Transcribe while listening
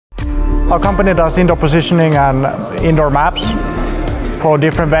Our company does indoor positioning and indoor maps for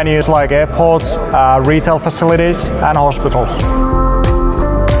different venues like airports, retail facilities and hospitals.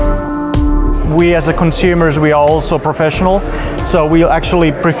 We as the consumers, we are also professional, so we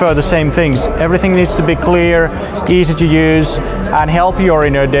actually prefer the same things. Everything needs to be clear, easy to use and help you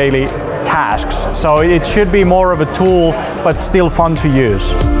in your daily tasks. So it should be more of a tool, but still fun to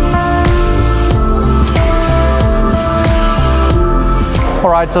use.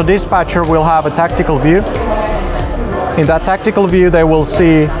 Alright, so dispatcher will have a tactical view. In that tactical view they will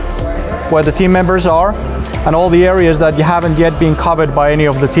see where the team members are and all the areas that haven't yet been covered by any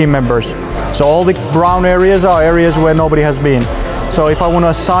of the team members. So all the brown areas are areas where nobody has been. So if I want to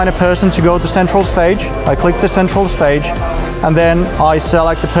assign a person to go to central stage, I click the central stage and then I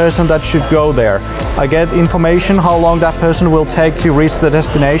select the person that should go there. I get information how long that person will take to reach the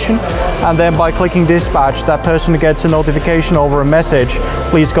destination, and then by clicking dispatch that person gets a notification over a message,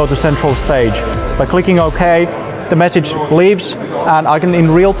 please go to central stage. By clicking OK, the message leaves and I can in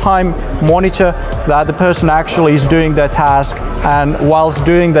real time monitor that the person actually is doing their task, and whilst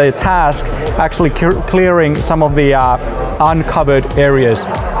doing the task actually clearing some of the uncovered areas.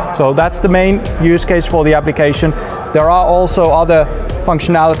 So that's the main use case for the application. There are also other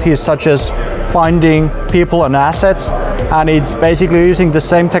functionalities such as finding people and assets, and it's basically using the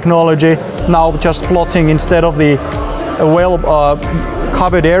same technology, now just plotting instead of the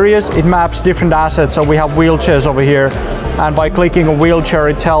covered areas, it maps different assets. So we have wheelchairs over here, and by clicking a wheelchair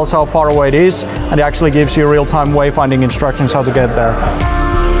it tells how far away it is and it actually gives you real-time wayfinding instructions how to get there.